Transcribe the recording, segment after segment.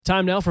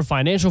Time now for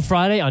Financial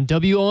Friday on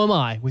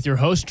WOMI with your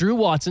host, Drew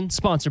Watson,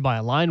 sponsored by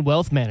Align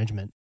Wealth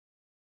Management.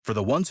 For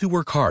the ones who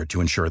work hard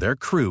to ensure their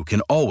crew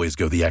can always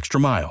go the extra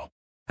mile,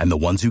 and the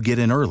ones who get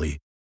in early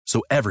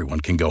so everyone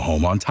can go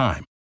home on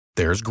time,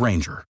 there's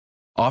Grainger,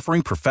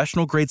 offering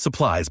professional-grade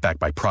supplies backed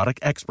by product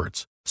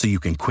experts so you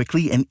can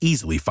quickly and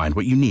easily find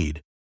what you need.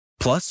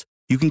 Plus,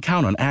 you can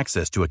count on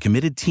access to a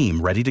committed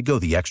team ready to go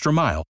the extra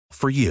mile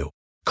for you.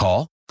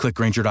 Call, click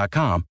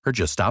Grainger.com, or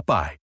just stop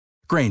by.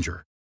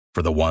 Grainger,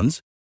 for the ones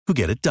who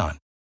get it done.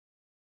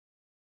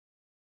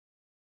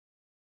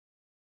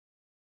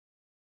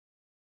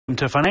 Welcome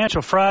to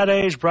Financial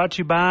Fridays, brought to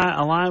you by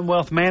Align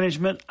Wealth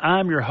Management.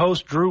 I'm your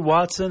host, Drew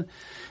Watson,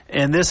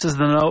 and this is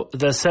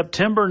the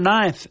September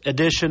 9th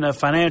edition of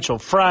Financial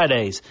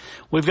Fridays.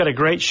 We've got a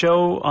great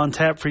show on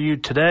tap for you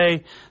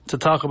today to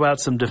talk about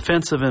some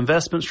defensive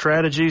investment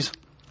strategies,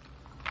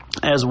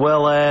 as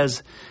well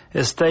as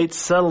estate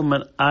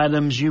settlement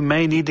items you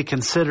may need to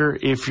consider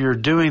if you're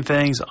doing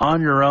things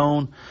on your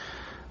own,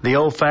 the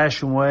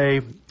old-fashioned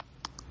way,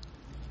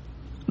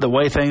 the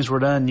way things were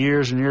done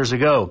years and years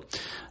ago.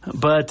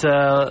 But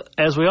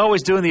as we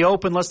always do in the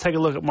open, let's take a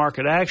look at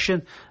market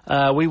action.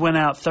 We went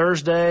out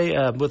Thursday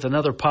with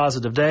another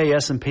positive day.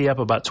 S&P up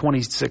about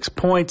 26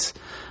 points,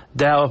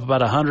 Dow up about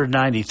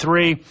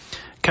 193,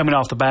 coming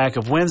off the back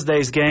of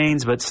Wednesday's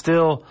gains. But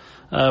still,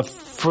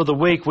 for the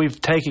week, we've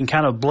taken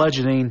kind of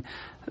bludgeoning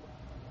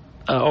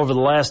over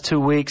the last 2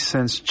 weeks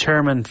since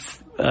Chairman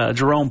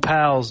Jerome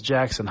Powell's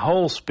Jackson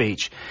Hole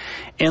speech.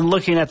 And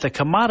looking at the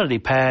commodity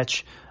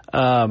patch,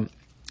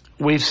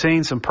 we've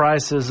seen some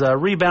prices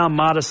rebound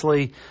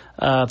modestly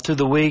through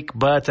the week,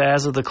 but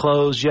as of the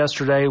close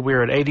yesterday, we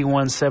were at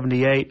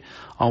 81.78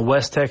 on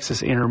West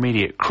Texas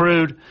Intermediate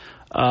crude.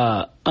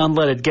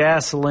 Unleaded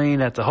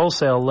gasoline at the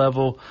wholesale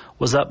level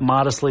was up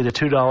modestly to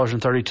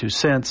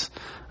 $2.32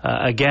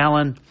 a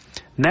gallon.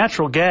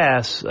 Natural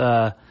gas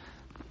back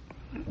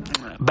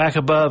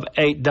above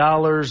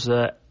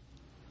 $8,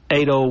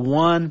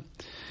 801.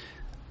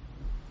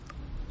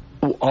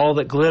 All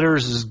that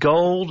glitters is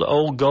gold.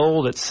 Old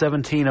gold at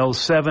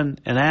 $17.07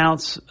 an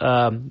ounce,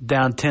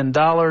 down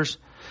 $10,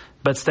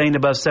 but staying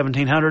above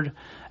 $1,700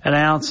 an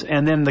ounce.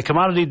 And then the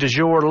commodity du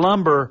jour,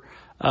 lumber,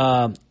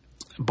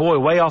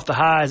 way off the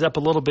highs, up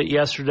a little bit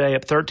yesterday,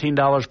 up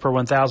 $13 per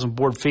 1,000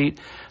 board feet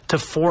to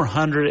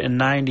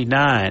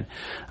 $499.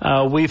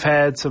 We've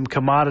had some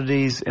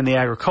commodities in the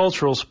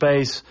agricultural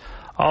space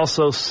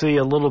also see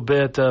a little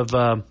bit of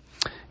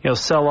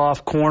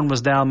sell-off. Corn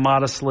was down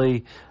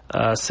modestly,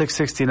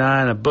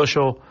 $6.69 a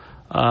bushel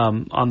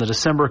on the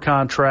December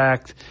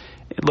contract.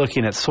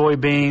 Looking at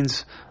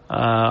soybeans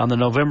on the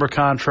November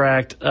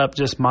contract, up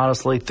just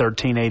modestly,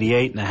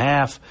 $13.88 and a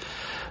half.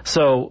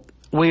 So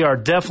we are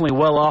definitely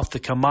well off the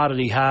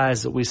commodity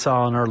highs that we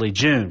saw in early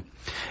June.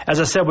 As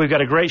I said, we've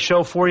got a great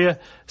show for you,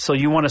 so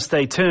you want to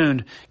stay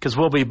tuned because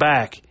we'll be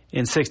back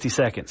in 60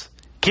 seconds.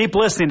 Keep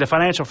listening to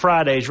Financial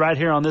Fridays right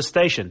here on this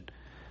station,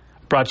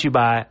 brought to you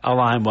by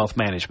Align Wealth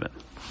Management.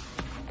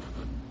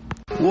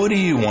 What do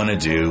you want to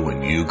do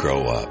when you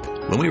grow up?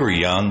 When we were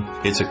young,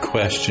 it's a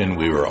question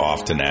we were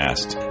often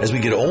asked. As we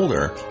get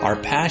older, our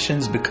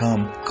passions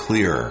become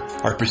clearer.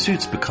 Our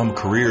pursuits become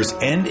careers.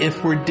 And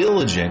if we're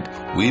diligent,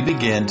 we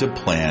begin to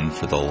plan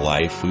for the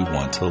life we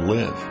want to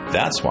live.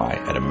 That's why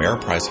at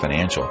Ameriprise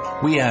Financial,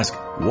 we ask,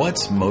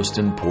 what's most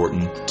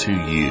important to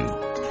you?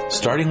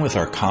 Starting with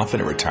our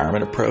Confident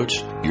Retirement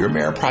approach, your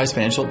Ameriprise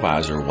Financial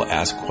Advisor will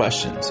ask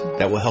questions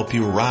that will help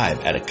you arrive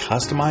at a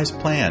customized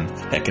plan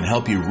that can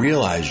help you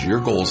realize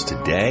your goals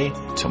today,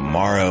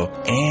 tomorrow,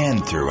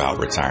 and throughout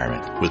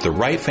retirement. With the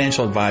right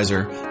financial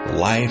advisor,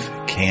 life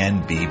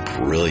can be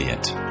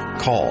brilliant.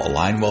 Call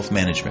Align Wealth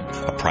Management,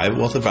 a private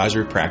wealth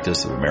advisory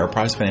practice of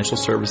Ameriprise Financial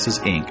Services,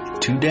 Inc.,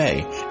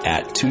 today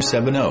at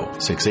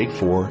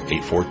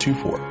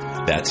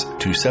 270-684-8424. That's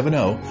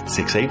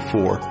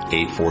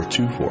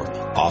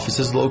 270-684-8424. Office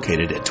is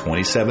located at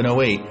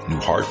 2708 New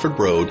Hartford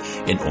Road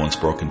in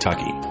Owensboro,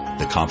 Kentucky.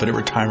 The Confident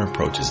Retirement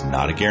approach is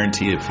not a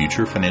guarantee of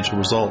future financial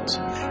results.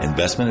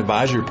 Investment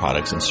advisory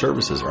products and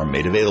services are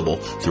made available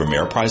through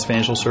Ameriprise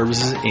Financial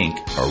Services, Inc.,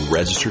 a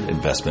registered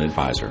investment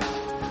advisor.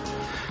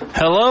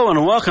 Hello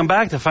and welcome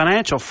back to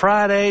Financial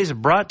Fridays,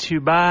 brought to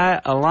you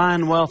by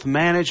Align Wealth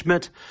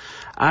Management.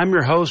 I'm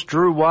your host,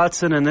 Drew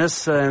Watson. In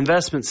this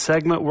investment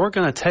segment, we're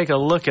going to take a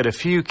look at a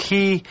few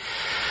key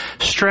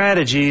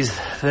strategies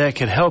that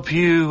could help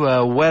you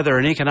weather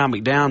an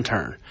economic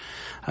downturn.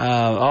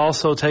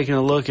 Also taking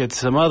a look at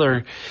some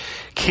other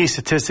key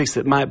statistics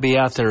that might be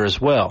out there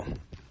as well.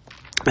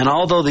 And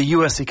although the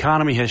U.S.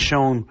 economy has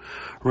shown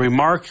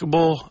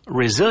remarkable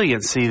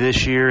resiliency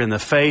this year in the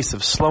face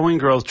of slowing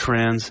growth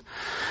trends,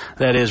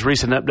 that is,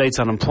 recent updates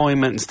on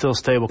employment and still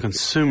stable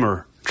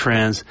consumer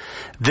trends,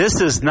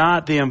 this is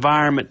not the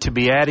environment to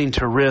be adding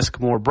to risk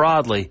more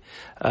broadly.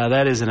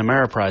 That is in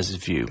Ameriprise's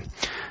view.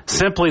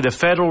 Simply, the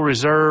Federal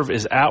Reserve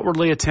is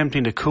outwardly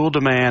attempting to cool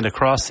demand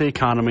across the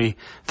economy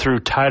through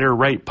tighter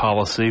rate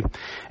policy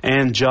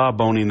and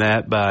jawboning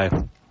that by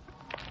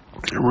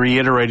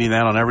reiterating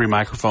that on every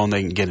microphone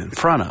they can get in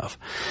front of.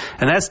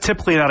 And that's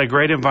typically not a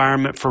great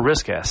environment for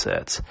risk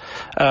assets.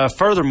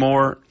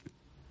 Furthermore,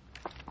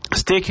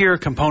 stickier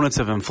components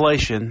of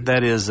inflation,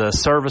 that is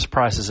service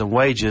prices and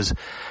wages,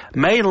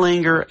 may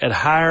linger at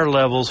higher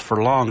levels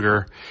for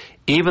longer,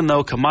 even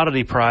though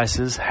commodity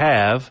prices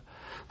have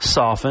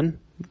softened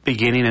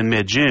beginning in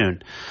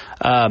mid-June.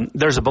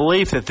 There's a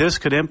belief that this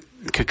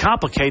could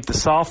complicate the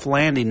soft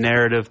landing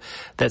narrative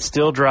that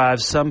still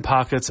drives some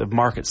pockets of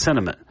market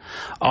sentiment,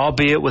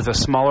 albeit with a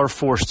smaller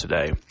force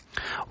today.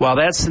 While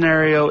that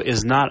scenario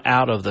is not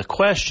out of the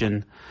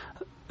question,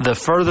 the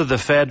further the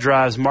Fed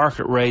drives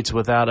market rates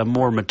without a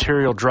more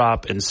material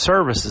drop in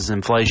services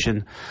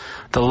inflation,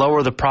 the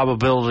lower the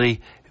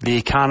probability the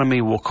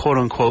economy will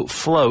quote-unquote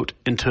float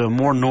into a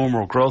more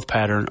normal growth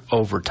pattern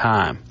over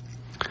time.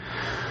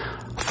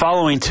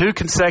 Following 2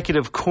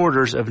 consecutive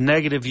quarters of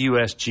negative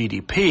U.S.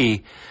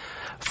 GDP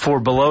for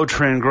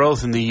below-trend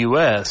growth in the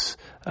U.S.,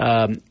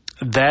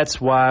 that's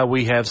why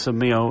we have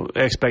some,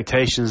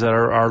 expectations that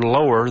are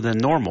lower than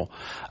normal,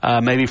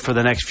 maybe for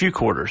the next few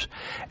quarters.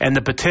 And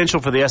the potential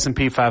for the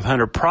S&P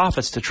 500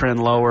 profits to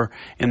trend lower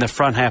in the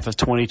front half of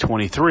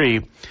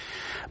 2023.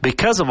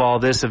 Because of all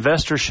this,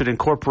 investors should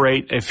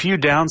incorporate a few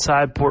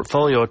downside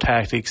portfolio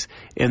tactics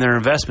in their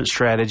investment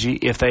strategy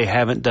if they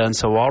haven't done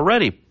so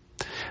already.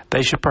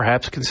 They should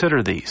perhaps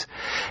consider these.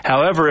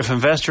 However, if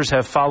investors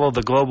have followed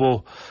the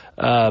global,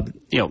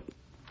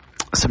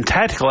 some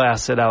tactical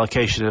asset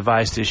allocation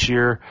advice this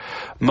year,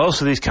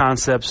 most of these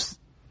concepts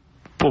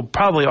will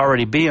probably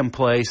already be in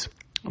place,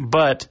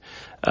 but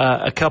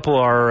a couple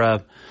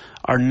are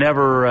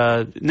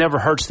never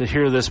hurts to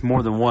hear this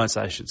more than once,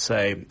 I should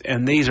say.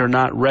 And these are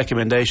not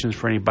recommendations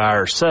for any buy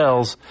or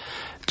sells,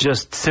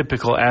 just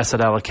typical asset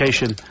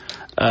allocation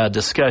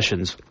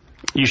discussions.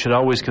 You should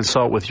always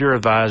consult with your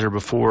advisor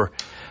before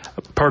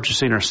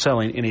purchasing or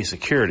selling any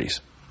securities.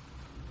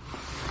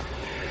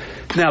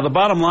 Now, the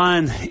bottom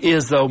line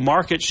is, though,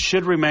 markets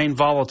should remain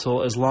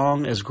volatile as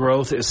long as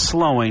growth is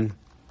slowing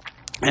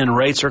and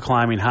rates are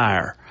climbing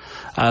higher.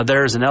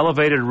 There is an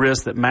elevated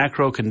risk that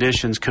macro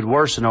conditions could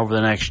worsen over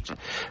the next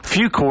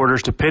few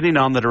quarters, depending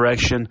on the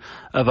direction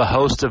of a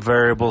host of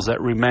variables that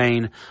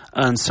remain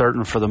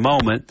uncertain for the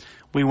moment.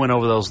 We went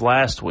over those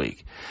last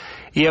week.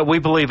 Yet we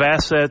believe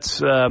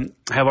assets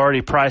have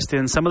already priced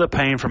in some of the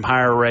pain from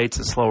higher rates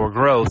and slower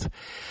growth,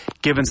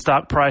 given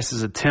stock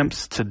prices'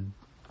 attempts to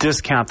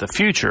discount the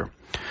future.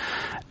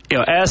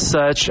 As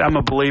such, I'm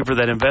a believer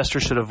that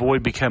investors should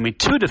avoid becoming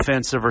too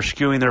defensive or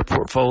skewing their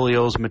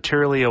portfolios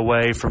materially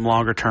away from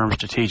longer-term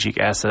strategic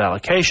asset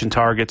allocation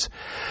targets,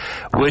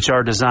 which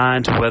are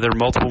designed to weather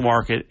multiple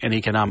market and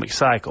economic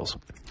cycles.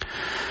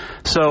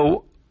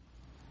 So,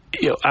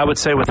 I would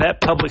say with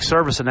that public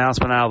service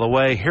announcement out of the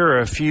way, here are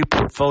a few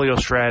portfolio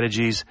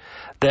strategies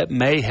that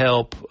may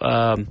help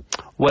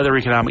weather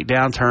economic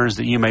downturns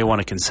that you may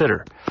want to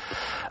consider.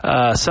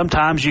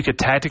 Sometimes you could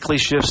tactically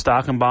shift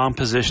stock and bond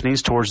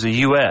positionings towards the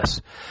U.S.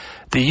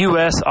 The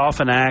U.S.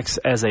 often acts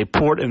as a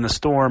port in the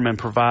storm and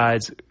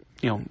provides,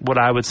 what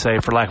I would say,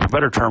 for lack of a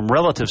better term,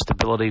 relative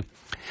stability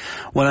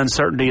when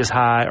uncertainty is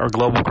high or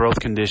global growth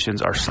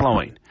conditions are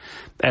slowing,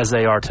 as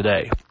they are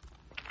today.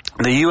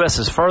 The U.S.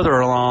 is further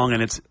along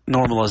in its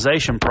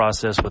normalization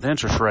process with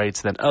interest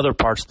rates than other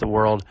parts of the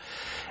world,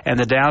 and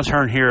the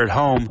downturn here at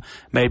home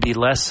may be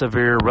less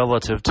severe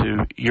relative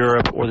to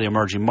Europe or the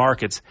emerging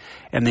markets,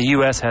 and the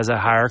U.S. has a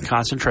higher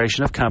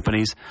concentration of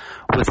companies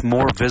with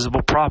more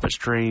visible profit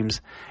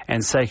streams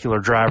and secular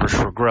drivers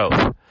for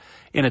growth.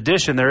 In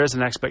addition, there is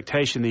an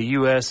expectation the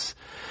U.S.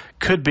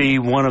 could be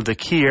one of the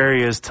key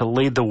areas to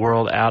lead the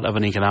world out of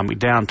an economic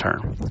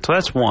downturn. So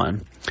that's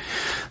one.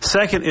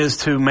 Second is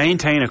to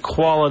maintain a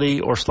quality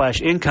or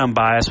 /income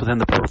bias within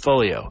the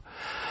portfolio.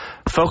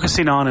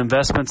 Focusing on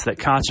investments that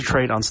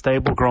concentrate on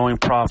stable growing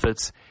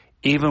profits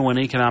even when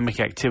economic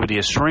activity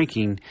is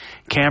shrinking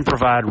can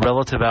provide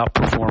relative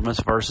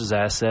outperformance versus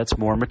assets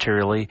more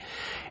materially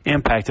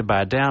impacted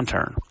by a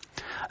downturn.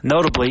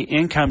 Notably,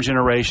 income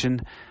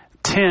generation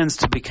tends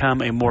to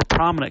become a more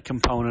prominent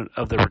component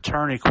of the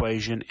return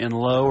equation in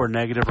low or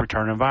negative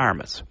return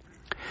environments.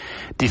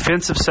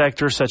 Defensive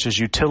sectors such as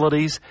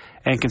utilities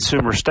and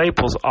consumer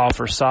staples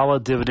offer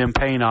solid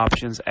dividend-paying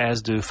options,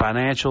 as do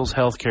financials,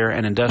 healthcare,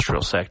 and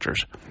industrial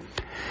sectors.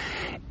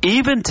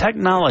 Even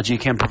technology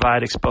can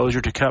provide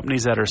exposure to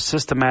companies that are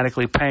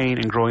systematically paying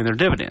and growing their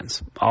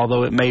dividends,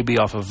 although it may be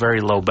off a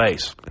very low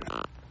base.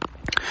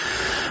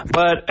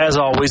 But as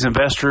always,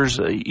 investors,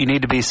 you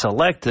need to be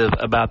selective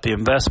about the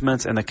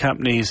investments and the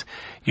companies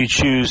you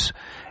choose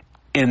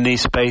in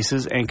these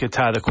spaces, and could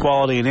tie the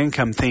quality and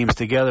income themes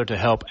together to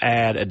help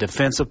add a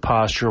defensive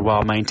posture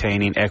while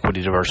maintaining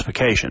equity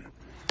diversification.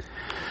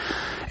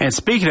 And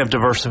speaking of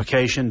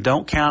diversification,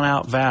 don't count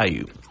out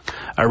value.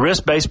 A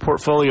risk-based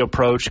portfolio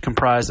approach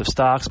comprised of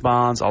stocks,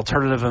 bonds,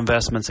 alternative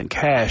investments, and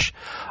cash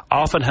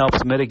often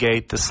helps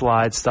mitigate the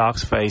slide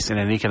stocks face in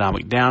an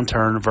economic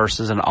downturn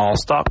versus an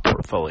all-stock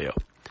portfolio.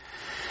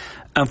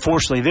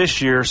 Unfortunately,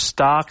 this year,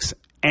 stocks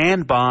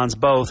and bonds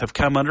both have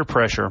come under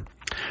pressure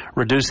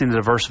reducing the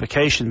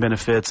diversification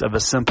benefits of a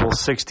simple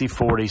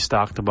 60-40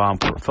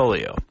 stock-to-bond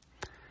portfolio.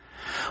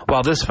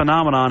 While this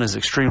phenomenon is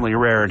extremely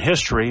rare in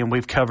history, and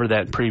we've covered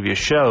that in previous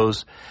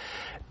shows,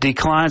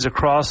 declines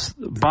across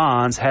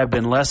bonds have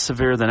been less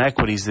severe than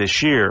equities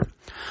this year.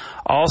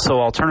 Also,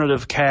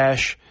 alternatives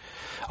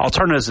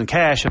in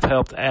cash have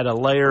helped add a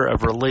layer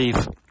of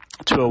relief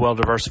to a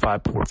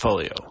well-diversified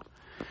portfolio.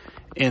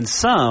 In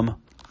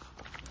sum,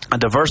 a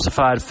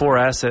diversified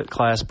 4-asset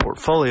class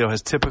portfolio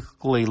has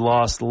typically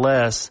lost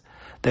less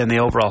than the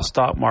overall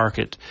stock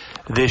market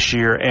this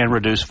year and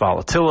reduced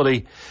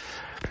volatility.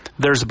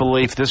 There's a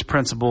belief this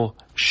principle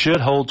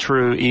should hold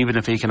true even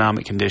if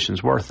economic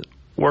conditions worsen.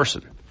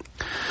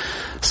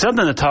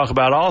 Something to talk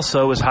about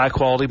also is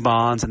high-quality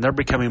bonds, and they're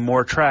becoming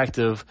more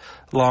attractive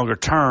longer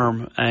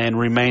term and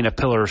remain a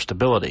pillar of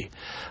stability.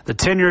 The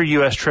 10-year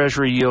U.S.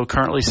 Treasury yield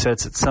currently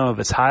sits at some of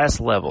its highest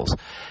levels,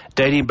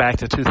 dating back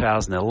to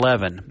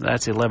 2011.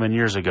 That's 11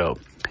 years ago.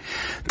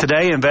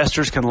 Today,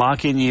 investors can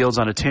lock in yields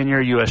on a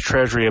 10-year U.S.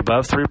 Treasury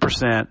above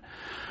 3%,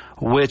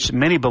 which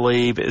many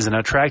believe is an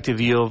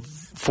attractive yield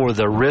for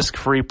the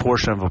risk-free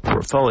portion of a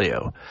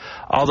portfolio.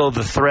 Although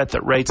the threat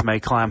that rates may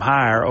climb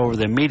higher over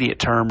the immediate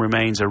term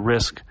remains a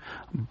risk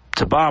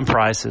to bond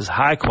prices,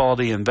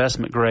 high-quality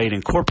investment grade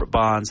and corporate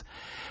bonds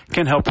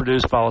can help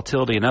reduce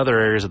volatility in other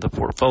areas of the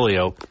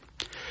portfolio,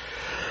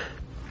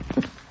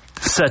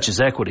 such as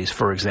equities,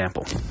 for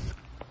example.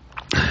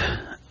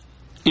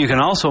 You can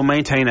also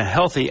maintain a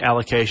healthy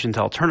allocation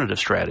to alternative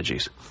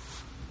strategies.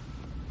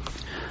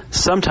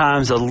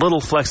 Sometimes a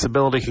little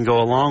flexibility can go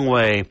a long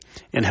way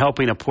in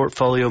helping a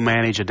portfolio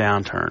manage a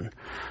downturn.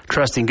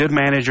 Trusting good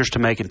managers to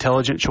make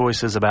intelligent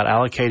choices about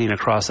allocating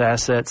across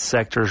assets,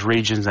 sectors,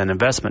 regions, and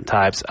investment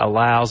types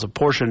allows a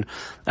portion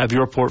of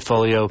your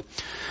portfolio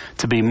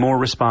to be more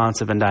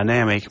responsive and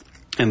dynamic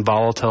in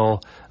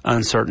volatile,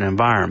 uncertain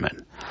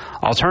environment.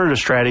 Alternative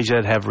strategies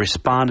that have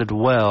responded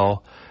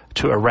well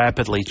to a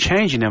rapidly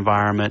changing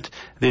environment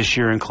this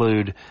year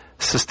include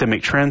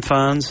systemic trend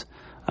funds.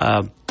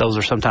 Those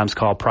are sometimes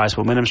called price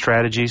momentum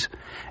strategies,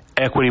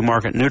 equity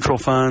market neutral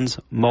funds,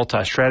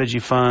 multi-strategy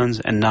funds,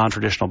 and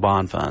non-traditional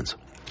bond funds.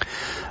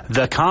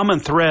 The common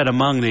thread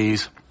among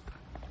these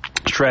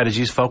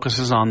strategies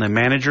focuses on the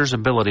manager's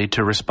ability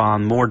to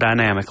respond more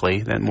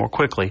dynamically, more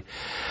quickly,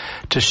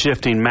 to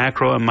shifting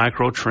macro and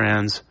micro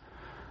trends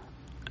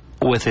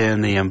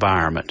within the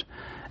environment.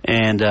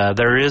 And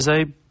there is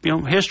a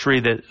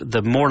history that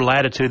the more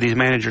latitude these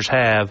managers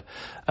have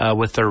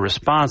with their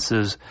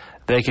responses,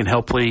 they can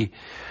hopefully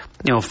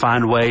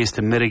find ways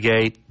to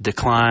mitigate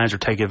declines or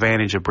take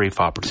advantage of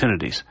brief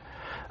opportunities.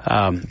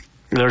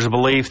 There's a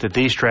belief that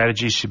these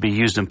strategies should be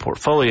used in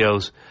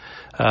portfolios,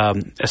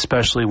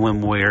 especially when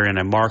we're in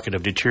a market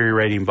of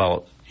deteriorating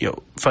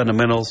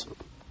fundamentals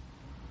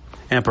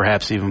and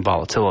perhaps even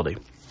volatility.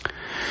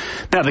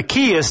 Now, the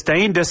key is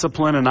staying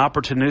disciplined and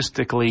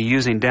opportunistically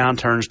using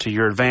downturns to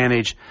your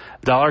advantage,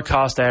 dollar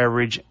cost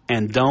average,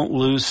 and don't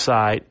lose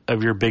sight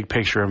of your big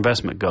picture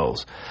investment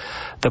goals.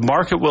 The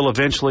market will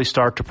eventually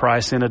start to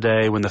price in a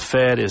day when the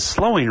Fed is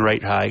slowing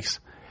rate hikes,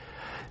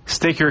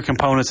 stickier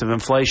components of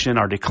inflation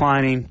are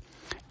declining,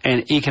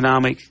 and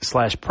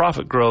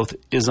economic/profit growth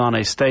is on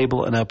a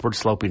stable and upward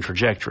sloping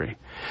trajectory.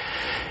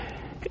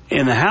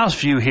 In the house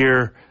view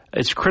here,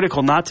 it's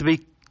critical not to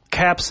be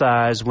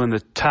capsized when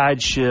the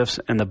tide shifts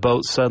and the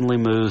boat suddenly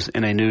moves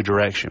in a new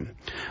direction,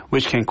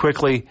 which can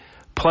quickly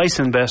place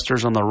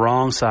investors on the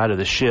wrong side of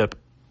the ship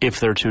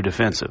if they're too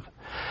defensive.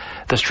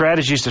 The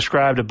strategies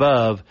described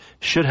above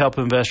should help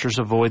investors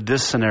avoid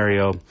this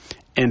scenario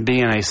and be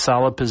in a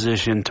solid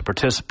position to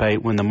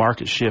participate when the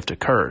market shift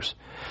occurs.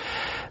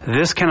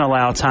 This can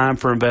allow time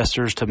for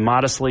investors to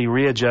modestly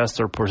readjust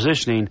their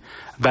positioning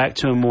back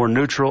to a more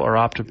neutral or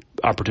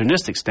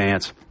opportunistic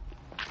stance.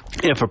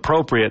 If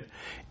appropriate,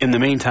 in the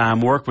meantime,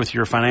 work with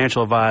your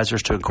financial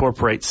advisors to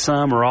incorporate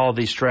some or all of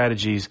these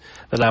strategies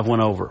that I've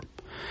went over.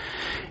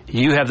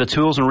 You have the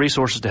tools and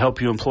resources to help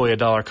you employ a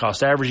dollar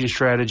cost averaging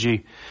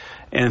strategy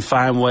and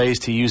find ways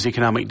to use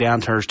economic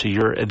downturns to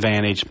your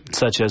advantage,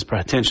 such as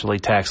potentially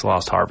tax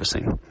loss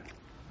harvesting.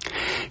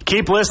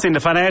 Keep listening to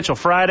Financial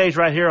Fridays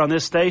right here on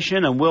this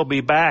station, and we'll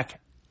be back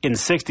in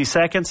 60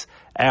 seconds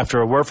after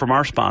a word from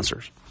our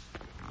sponsors.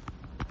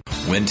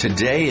 When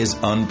today is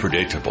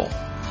unpredictable,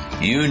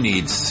 you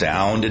need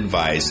sound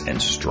advice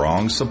and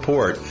strong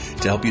support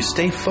to help you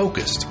stay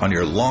focused on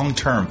your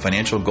long-term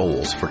financial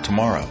goals for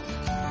tomorrow.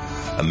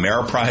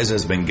 Ameriprise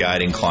has been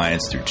guiding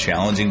clients through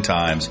challenging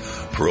times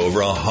for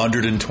over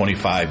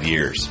 125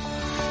 years.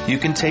 You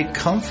can take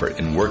comfort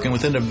in working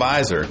with an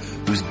advisor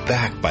who's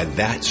backed by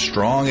that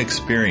strong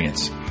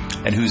experience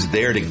and who's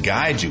there to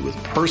guide you with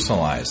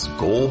personalized,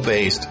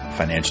 goal-based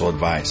financial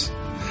advice.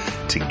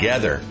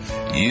 Together,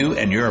 you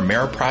and your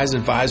Ameriprise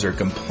advisor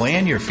can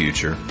plan your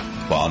future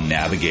while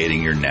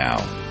navigating your now.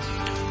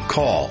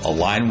 Call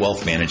Align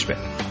Wealth Management,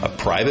 a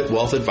private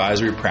wealth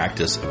advisory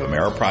practice of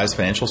Ameriprise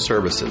Financial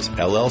Services,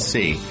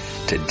 LLC,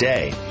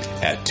 today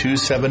at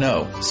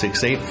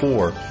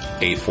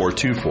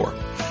 270-684-8424.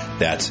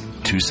 That's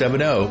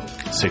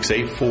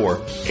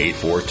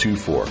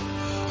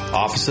 270-684-8424.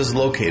 Offices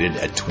located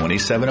at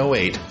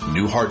 2708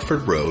 New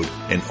Hartford Road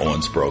in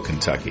Owensboro,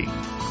 Kentucky.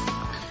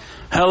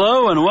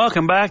 Hello and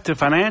welcome back to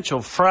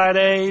Financial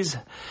Fridays.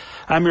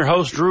 I'm your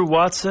host, Drew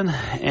Watson,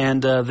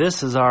 and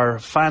this is our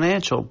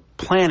financial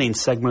planning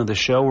segment of the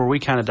show where we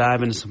kind of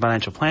dive into some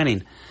financial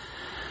planning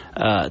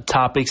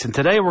topics. And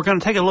today we're going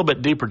to take a little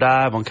bit deeper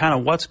dive on kind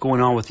of what's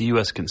going on with the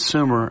U.S.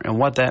 consumer and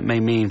what that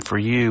may mean for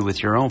you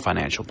with your own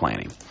financial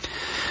planning.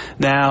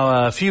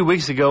 Now, a few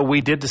weeks ago,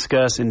 we did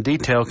discuss in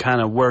detail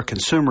kind of where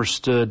consumers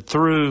stood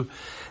through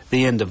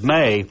the end of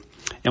May,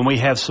 and we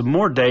have some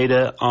more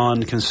data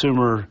on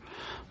consumer,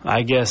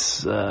 I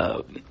guess,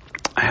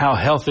 how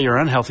healthy or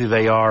unhealthy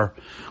they are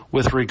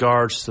with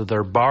regards to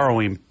their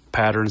borrowing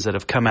patterns that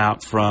have come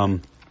out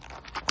from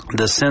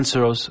the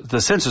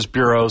Census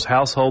Bureau's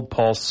Household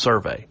Pulse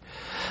Survey.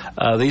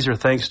 These are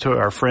thanks to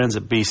our friends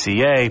at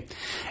BCA,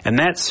 and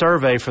that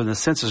survey from the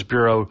Census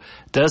Bureau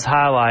does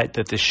highlight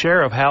that the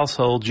share of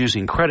households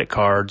using credit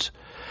cards,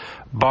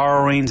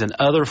 borrowings, and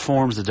other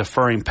forms of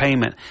deferring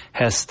payment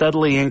has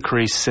steadily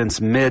increased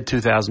since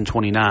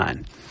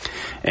mid-2029.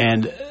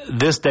 And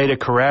this data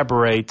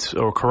corroborates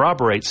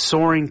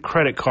soaring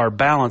credit card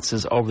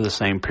balances over the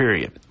same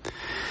period.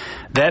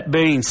 That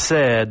being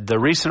said, the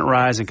recent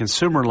rise in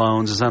consumer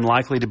loans is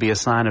unlikely to be a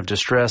sign of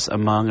distress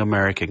among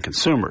American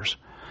consumers.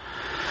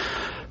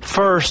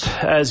 First,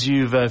 as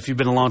if you've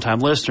been a long-time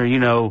listener, you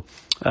know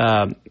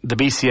the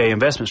BCA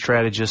investment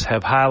strategists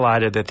have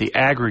highlighted that the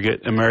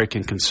aggregate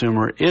American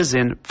consumer is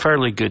in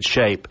fairly good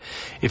shape.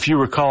 If you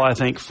recall, I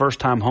think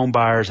first-time home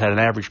buyers had an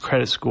average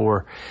credit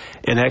score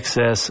in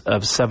excess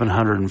of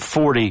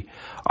 740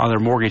 on their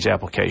mortgage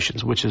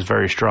applications, which is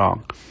very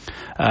strong.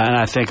 And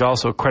I think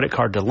also credit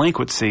card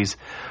delinquencies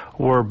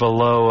were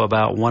below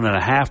about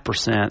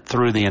 1.5%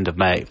 through the end of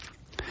May.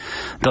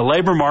 The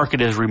labor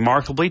market is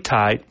remarkably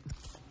tight,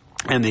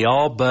 and the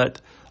all but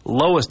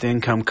lowest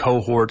income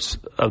cohorts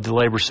of the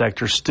labor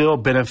sector still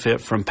benefit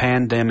from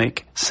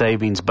pandemic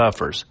savings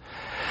buffers.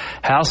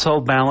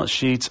 Household balance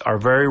sheets are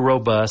very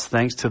robust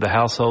thanks to the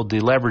household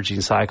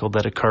deleveraging cycle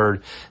that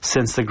occurred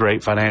since the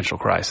great financial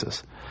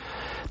crisis.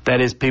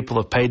 That is, people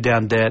have paid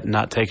down debt and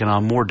not taken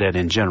on more debt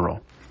in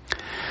general.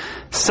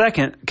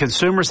 Second,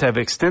 consumers have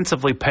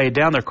extensively paid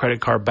down their credit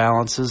card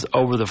balances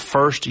over the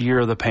first year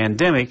of the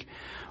pandemic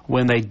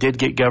when they did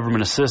get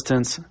government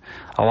assistance.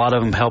 A lot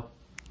of them helped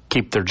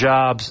keep their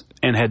jobs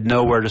and had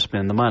nowhere to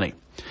spend the money.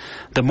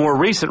 The more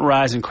recent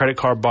rise in credit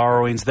card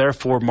borrowings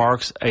therefore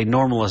marks a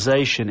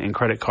normalization in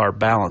credit card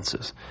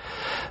balances.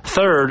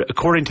 Third,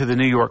 according to the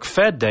New York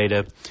Fed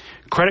data,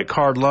 credit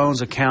card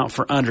loans account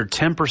for under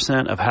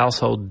 10% of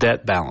household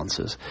debt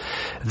balances.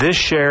 This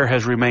share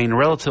has remained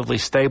relatively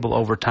stable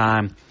over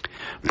time,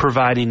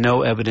 providing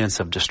no evidence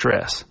of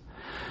distress.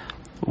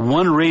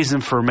 One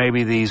reason for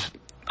maybe these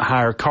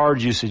higher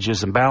card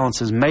usages and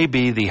balances may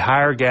be the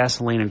higher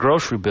gasoline and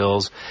grocery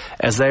bills,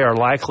 as they are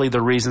likely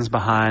the reasons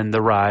behind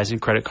the rise in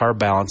credit card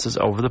balances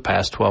over the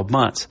past 12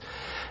 months,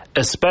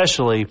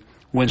 especially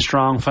when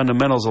strong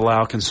fundamentals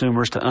allow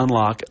consumers to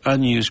unlock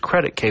unused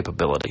credit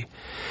capability.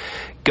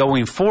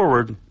 Going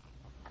forward,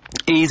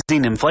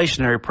 easing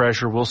inflationary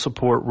pressure will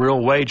support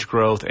real wage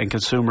growth and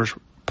consumers'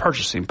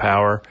 purchasing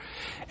power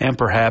and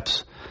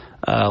perhaps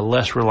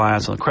less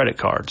reliance on credit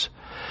cards.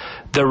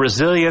 The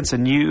resilience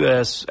in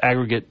U.S.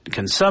 aggregate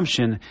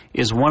consumption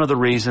is one of the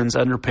reasons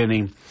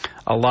underpinning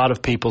a lot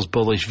of people's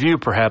bullish view,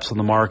 perhaps, on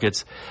the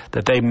markets,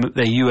 that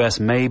the U.S.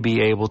 may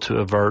be able to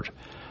avert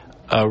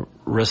a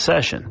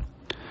recession.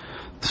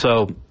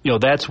 So,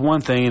 that's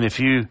one thing. And if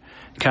you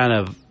kind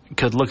of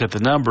could look at the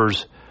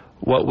numbers,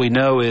 what we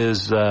know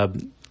is,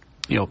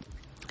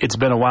 it's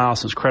been a while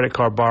since credit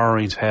card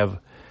borrowings have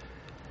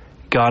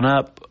gone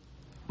up,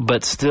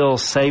 but still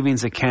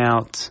savings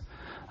accounts,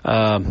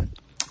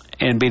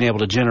 and being able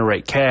to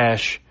generate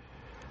cash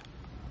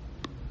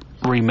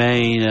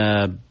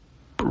remain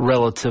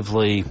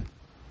relatively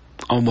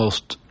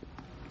almost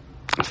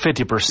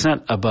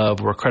 50% above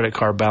where credit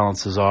card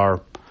balances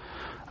are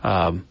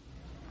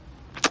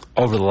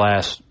over the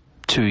last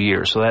 2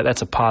 years. So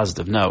that's a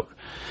positive note.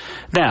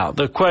 Now,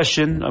 the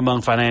question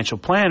among financial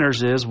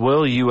planners is,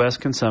 will U.S.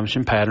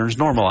 consumption patterns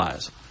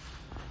normalize?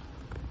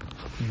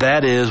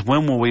 That is,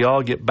 when will we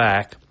all get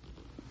back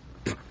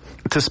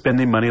to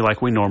spending money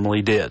like we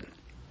normally did?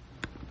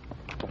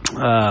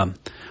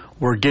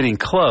 We're getting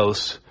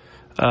close,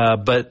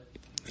 but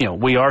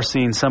we are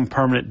seeing some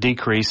permanent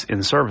decrease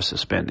in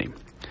services spending.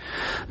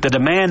 The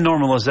demand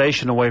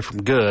normalization away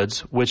from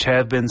goods, which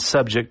have been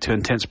subject to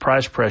intense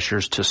price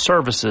pressures to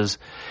services,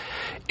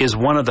 is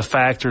one of the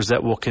factors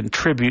that will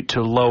contribute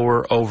to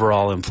lower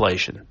overall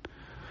inflation.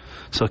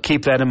 So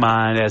keep that in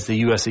mind as the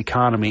U.S.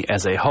 economy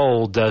as a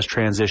whole does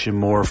transition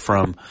more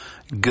from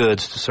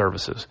goods to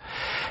services.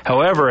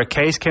 However, a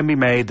case can be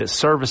made that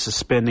services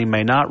spending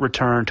may not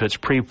return to its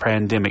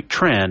pre-pandemic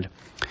trend.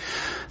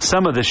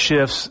 Some of the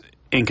shifts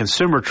in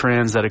consumer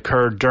trends that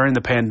occurred during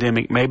the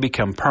pandemic may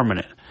become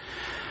permanent.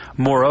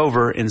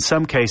 Moreover, in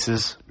some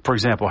cases, for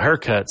example,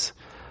 haircuts,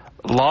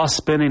 lost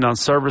spending on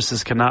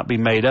services cannot be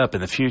made up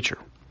in the future.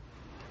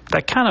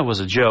 That kind of was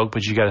a joke,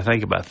 but you got to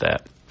think about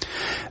that.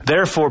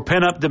 Therefore,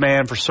 pent-up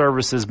demand for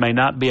services may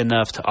not be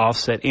enough to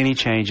offset any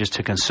changes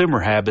to consumer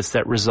habits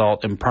that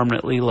result in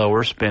permanently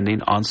lower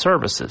spending on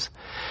services.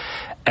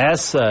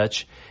 As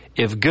such,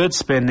 if goods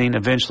spending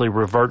eventually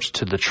reverts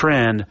to the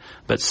trend,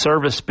 but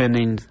service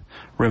spending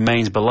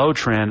remains below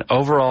trend,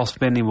 overall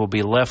spending will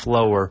be left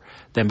lower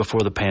than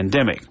before the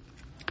pandemic.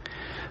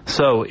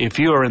 So, if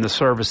you are in the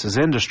services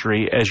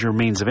industry as your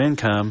means of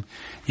income,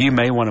 you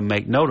may want to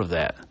make note of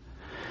that.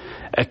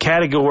 A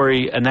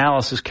category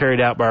analysis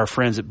carried out by our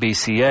friends at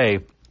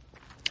BCA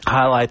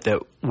highlight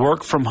that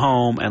work from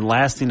home and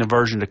lasting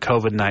aversion to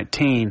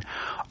COVID-19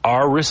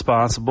 are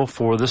responsible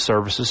for the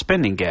services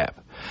spending gap.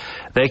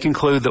 They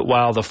conclude that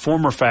while the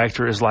former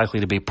factor is likely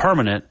to be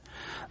permanent,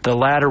 the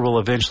latter will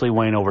eventually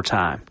wane over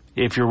time.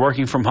 If you're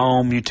working from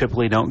home, you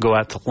typically don't go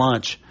out to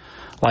lunch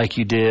like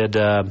you did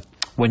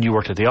when you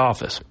worked at the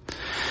office.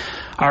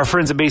 Our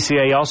friends at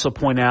BCA also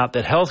point out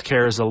that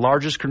healthcare is the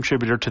largest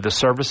contributor to the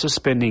services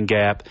spending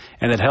gap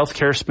and that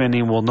healthcare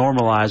spending will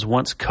normalize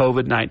once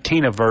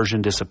COVID-19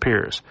 aversion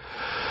disappears.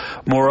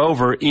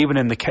 Moreover, even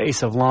in the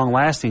case of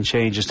long-lasting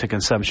changes to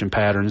consumption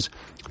patterns,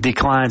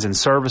 declines in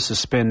services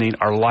spending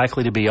are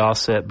likely to be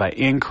offset by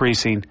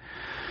increases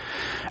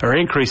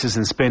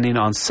in spending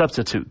on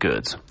substitute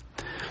goods.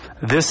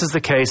 This is the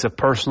case of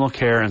personal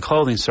care and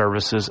clothing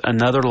services,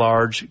 another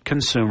large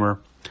contributor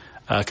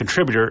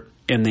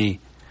in the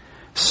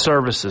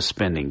services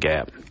spending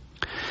gap.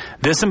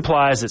 This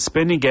implies that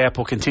spending gap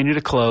will continue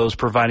to close,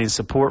 providing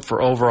support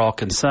for overall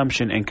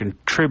consumption and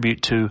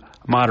contribute to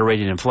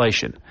moderating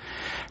inflation.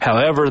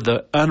 However,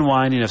 the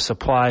unwinding of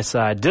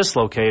supply-side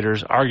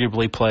dislocators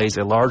arguably plays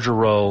a larger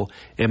role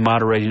in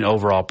moderating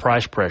overall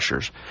price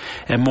pressures.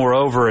 And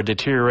moreover, a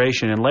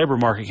deterioration in labor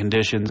market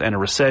conditions and a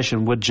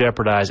recession would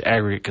jeopardize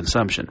aggregate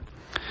consumption.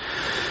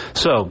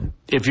 So,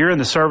 if you're in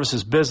the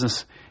services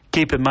business,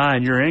 keep in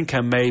mind your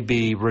income may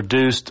be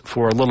reduced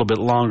for a little bit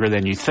longer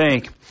than you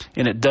think,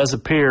 and it does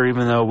appear,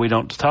 even though we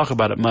don't talk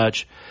about it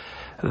much,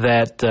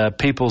 that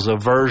people's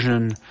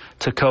aversion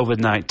to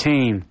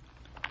COVID-19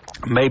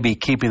 may be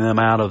keeping them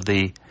out of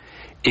the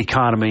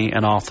economy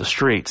and off the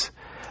streets,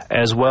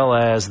 as well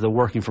as the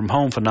working from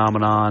home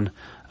phenomenon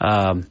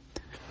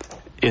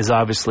is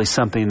obviously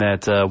something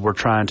that we're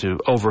trying to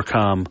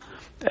overcome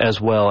as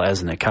well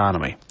as an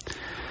economy.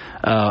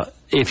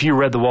 If you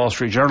read the Wall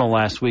Street Journal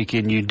last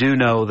weekend, you do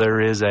know there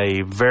is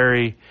a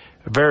very,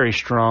 very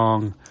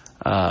strong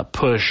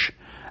push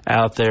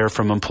out there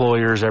from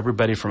employers,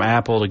 everybody from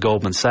Apple to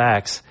Goldman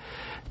Sachs,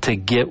 to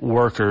get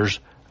workers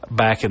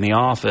back in the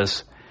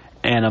office.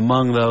 And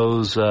among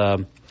those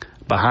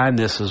behind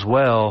this as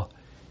well,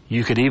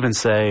 you could even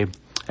say,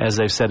 as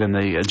they've said in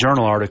the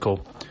journal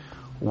article,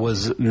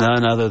 was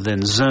none other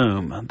than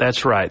Zoom.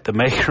 That's right. The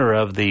maker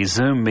of the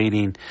Zoom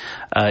meeting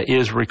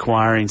is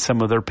requiring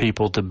some of their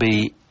people to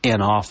be in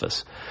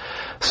office.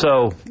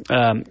 So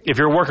if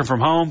you're working from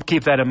home,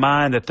 keep that in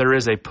mind, that there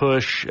is a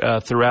push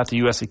throughout the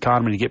U.S.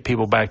 economy to get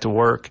people back to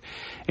work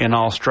in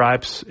all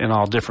stripes, in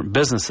all different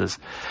businesses.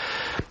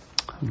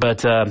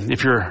 But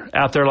if you're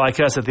out there like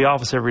us at the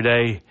office every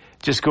day,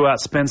 just go out,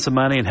 spend some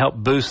money, and help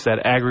boost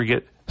that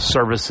aggregate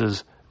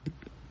services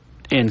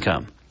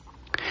income.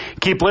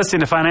 Keep listening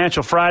to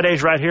Financial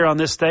Fridays right here on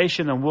this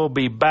station, and we'll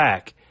be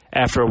back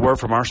after a word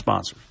from our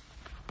sponsor.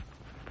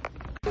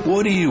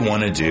 What do you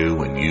want to do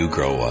when you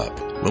grow up?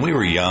 When we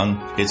were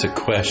young, it's a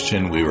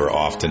question we were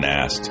often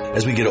asked.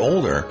 As we get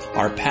older,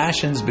 our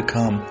passions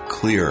become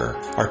clearer.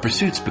 Our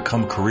pursuits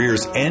become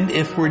careers. And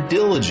if we're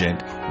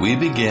diligent, we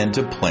begin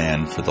to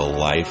plan for the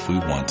life we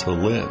want to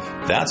live.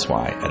 That's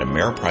why at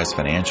Ameriprise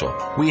Financial,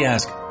 we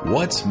ask,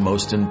 what's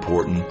most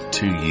important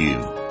to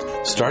you?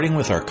 Starting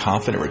with our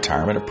Confident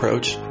Retirement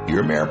approach,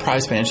 your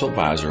Ameriprise Financial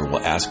Advisor will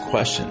ask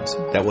questions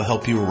that will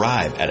help you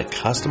arrive at a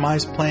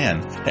customized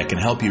plan that can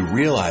help you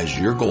realize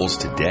your goals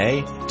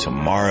today,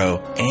 tomorrow,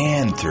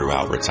 and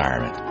throughout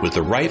retirement. With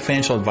the right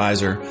financial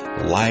advisor,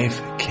 life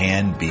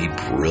can be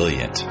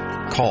brilliant.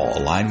 Call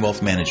Align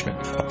Wealth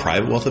Management, a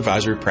private wealth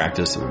advisory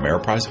practice of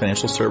Ameriprise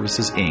Financial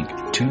Services,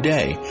 Inc.,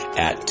 today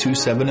at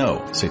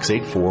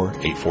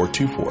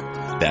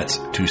 270-684-8424. That's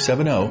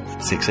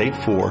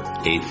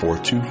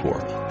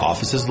 270-684-8424.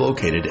 Office is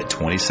located at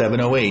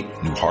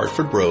 2708 New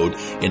Hartford Road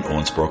in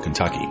Owensboro,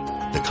 Kentucky.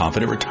 The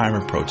Confident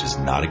Retirement approach is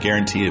not a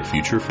guarantee of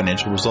future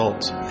financial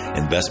results.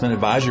 Investment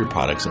advisory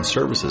products and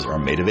services are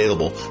made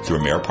available through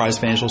Ameriprise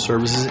Financial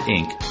Services,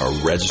 Inc., a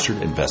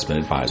registered investment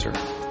advisor.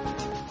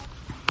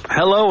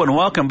 Hello and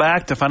welcome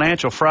back to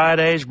Financial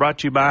Fridays, brought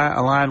to you by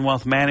Align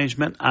Wealth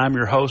Management. I'm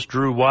your host,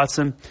 Drew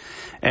Watson,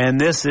 and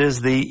this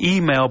is the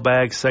email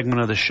bag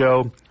segment of the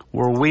show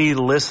where we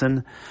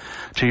listen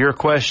to your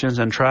questions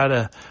and try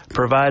to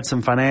provide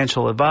some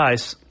financial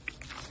advice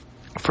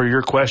for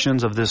your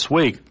questions of this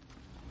week.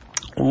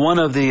 One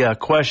of the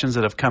questions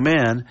that have come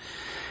in,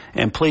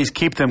 and please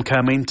keep them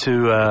coming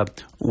to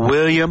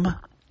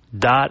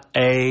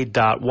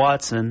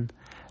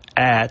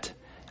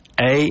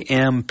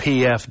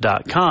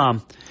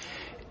william.a.watson@ampf.com,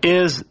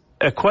 is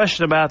a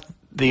question about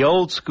the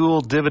old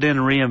school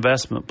dividend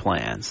reinvestment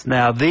plans.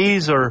 Now,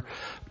 these are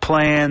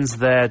plans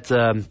that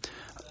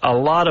a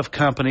lot of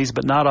companies,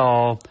 but not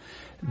all,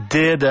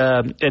 did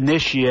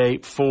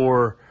initiate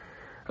for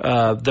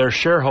their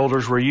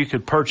shareholders, where you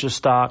could purchase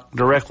stock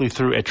directly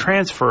through a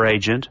transfer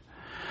agent.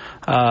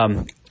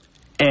 And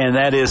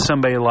that is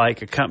somebody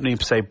like a company,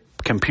 say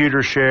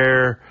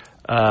ComputerShare,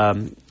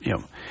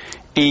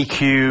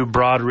 EQ,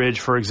 Broadridge,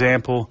 for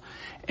example,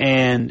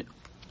 and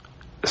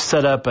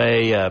set up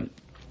a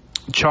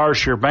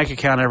charge your bank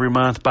account every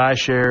month, buy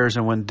shares,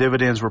 and when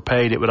dividends were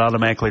paid, it would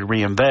automatically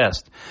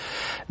reinvest.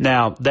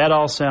 Now, that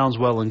all sounds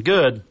well and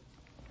good,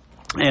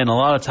 and a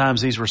lot of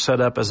times these were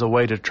set up as a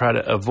way to try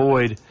to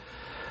avoid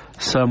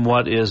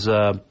somewhat is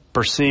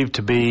perceived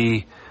to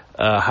be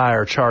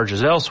higher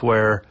charges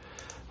elsewhere,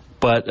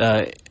 but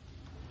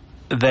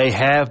they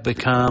have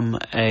become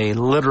a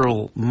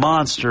literal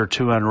monster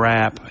to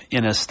unwrap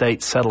in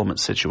estate settlement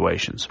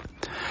situations.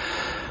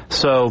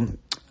 So,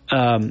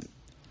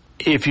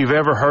 if you've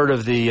ever heard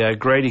of the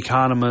great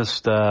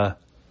economist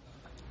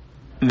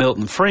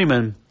Milton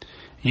Friedman,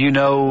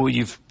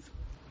 you've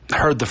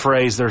heard the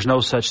phrase, there's no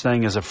such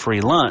thing as a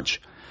free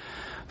lunch.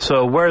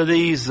 So where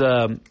these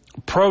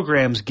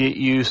programs get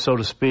you, so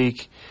to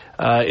speak,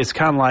 it's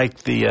kind of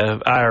like the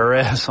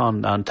IRS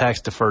on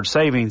tax-deferred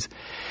savings,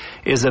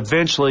 is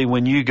eventually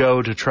when you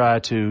go to try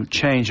to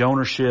change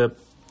ownership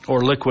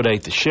or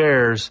liquidate the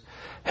shares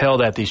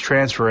held at these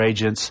transfer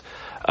agents,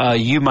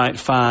 you might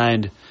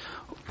find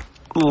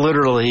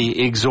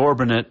literally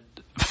exorbitant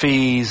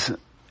fees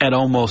at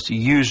almost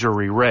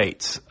usury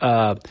rates.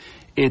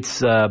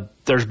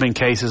 There's been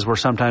cases where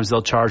sometimes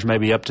they'll charge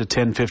maybe up to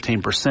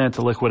 10-15%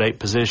 to liquidate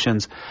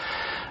positions.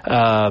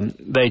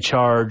 They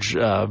charge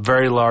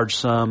very large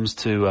sums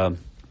to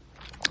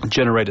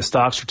generate a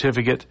stock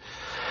certificate.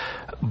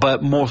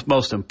 But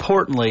most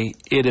importantly,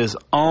 it is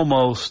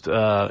almost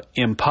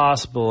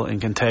impossible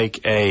and can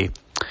take a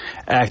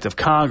act of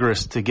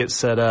Congress to get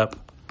set up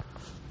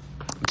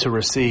to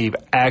receive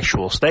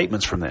actual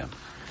statements from them.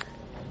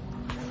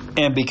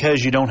 And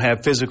because you don't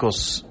have physical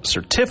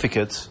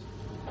certificates,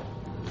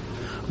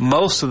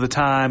 most of the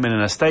time in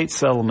an estate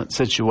settlement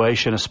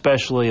situation,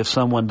 especially if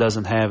someone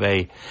doesn't have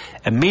a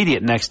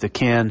immediate next of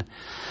kin,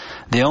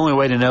 the only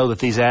way to know that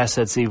these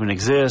assets even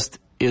exist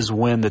is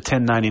when the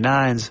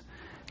 1099s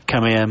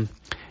come in,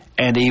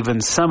 and even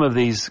some of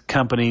these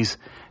companies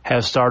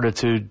have started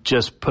to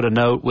just put a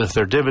note with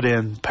their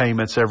dividend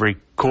payments every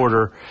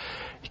quarter,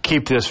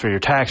 keep this for your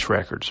tax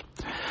records.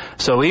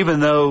 So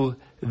even though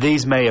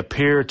these may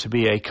appear to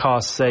be a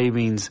cost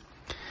savings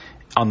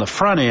on the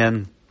front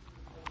end,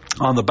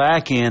 on the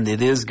back end,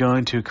 it is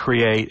going to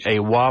create a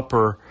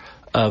whopper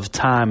of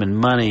time and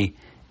money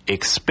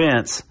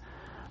expense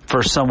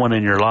for someone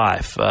in your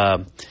life.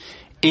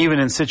 Even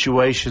in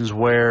situations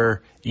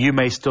where you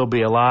may still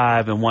be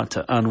alive and want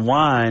to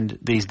unwind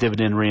these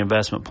dividend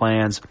reinvestment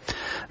plans,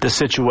 the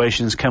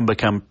situations can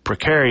become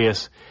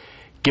precarious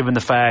given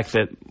the fact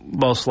that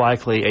most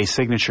likely a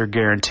signature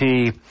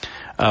guarantee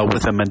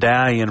with a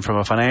medallion from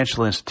a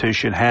financial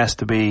institution has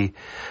to be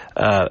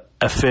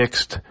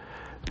affixed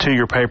to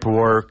your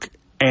paperwork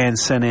and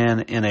sent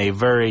in a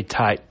very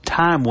tight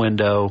time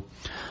window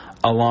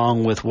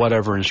along with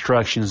whatever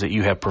instructions that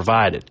you have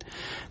provided.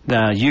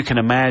 Now, you can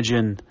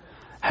imagine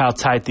how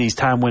tight these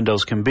time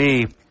windows can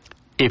be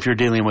if you're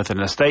dealing with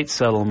an estate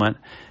settlement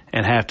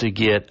and have to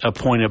get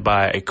appointed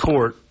by a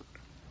court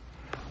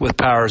with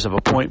powers of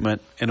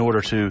appointment in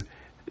order to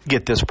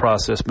get this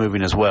process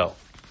moving as well.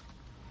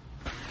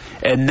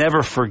 And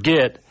never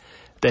forget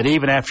that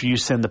even after you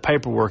send the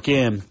paperwork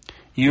in,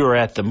 you are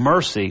at the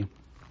mercy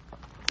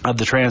of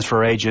the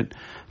transfer agent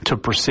to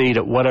proceed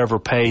at whatever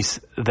pace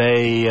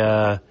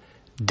they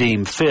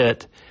deem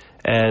fit,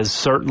 as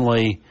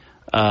certainly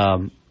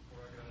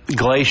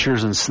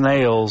glaciers and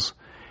snails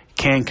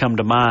can come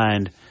to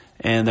mind,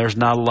 and there's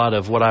not a lot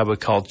of what I would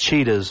call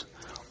cheetahs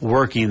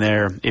working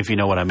there, if you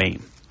know what I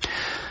mean.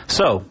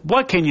 So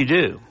what can you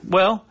do?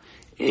 Well,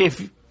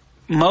 if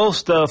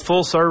most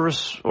full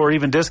service or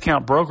even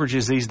discount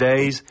brokerages these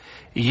days,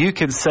 you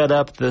can set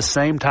up the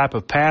same type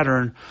of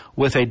pattern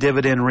with a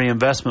dividend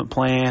reinvestment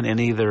plan in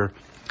either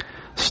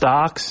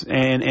stocks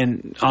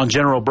and on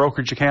general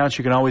brokerage accounts.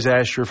 You can always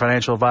ask your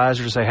financial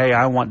advisor to say, hey,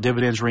 I want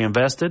dividends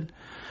reinvested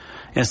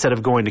instead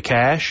of going to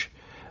cash.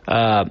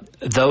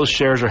 Those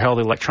shares are held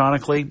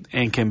electronically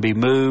and can be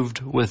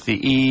moved with the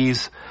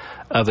ease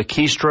of a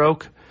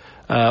keystroke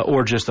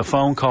or just a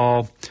phone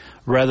call,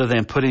 rather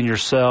than putting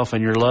yourself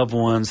and your loved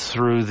ones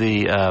through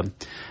the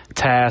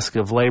task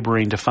of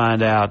laboring to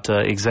find out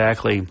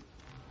exactly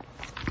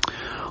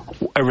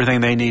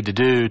everything they need to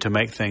do to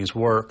make things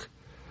work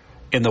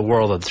in the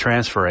world of the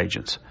transfer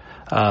agents.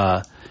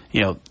 So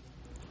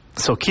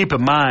keep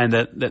in mind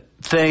that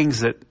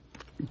things that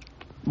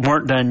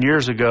weren't done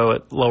years ago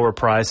at lower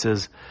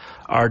prices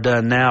are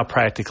done now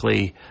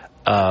practically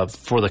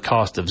for the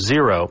cost of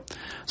zero.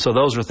 So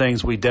those are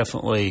things we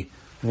definitely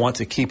want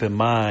to keep in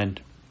mind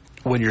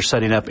when you're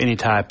setting up any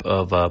type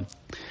of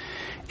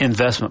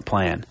investment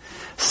plan.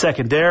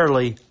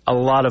 Secondarily, a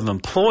lot of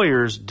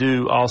employers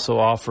do also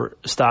offer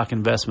stock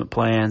investment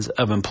plans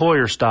of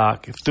employer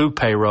stock through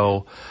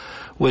payroll,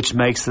 which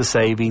makes the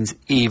savings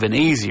even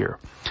easier.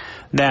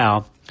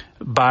 Now,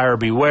 buyer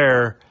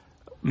beware,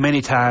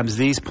 many times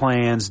these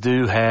plans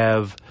do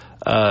have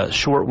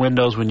short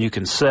windows when you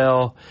can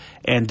sell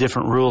and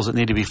different rules that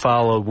need to be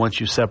followed once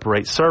you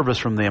separate service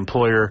from the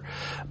employer.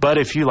 But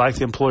if you like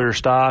the employer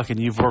stock and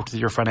you've worked with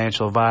your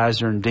financial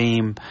advisor and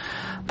deem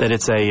that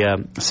it's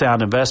a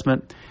sound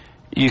investment,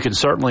 you can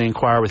certainly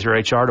inquire with your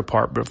HR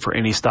department for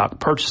any stock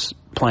purchase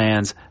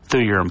plans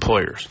through your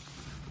employers.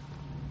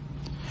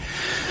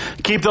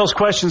 Keep those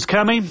questions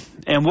coming,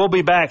 and we'll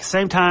be back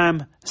same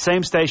time,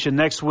 same station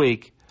next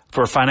week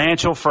for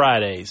Financial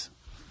Fridays.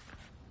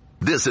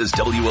 This is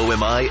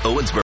WOMI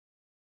Owensboro.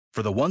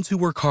 For the ones who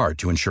work hard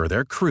to ensure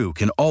their crew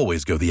can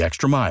always go the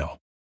extra mile,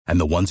 and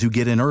the ones who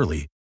get in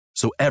early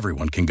so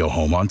everyone can go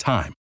home on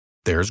time,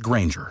 there's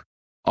Grainger,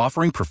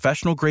 offering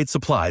professional-grade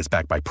supplies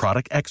backed by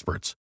product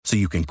experts so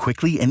you can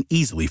quickly and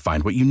easily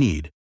find what you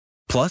need.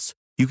 Plus,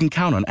 you can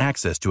count on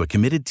access to a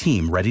committed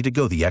team ready to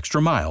go the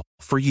extra mile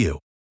for you.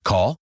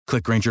 Call,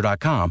 click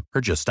Grainger.com,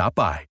 or just stop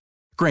by.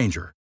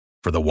 Grainger,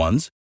 for the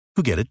ones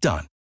who get it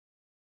done.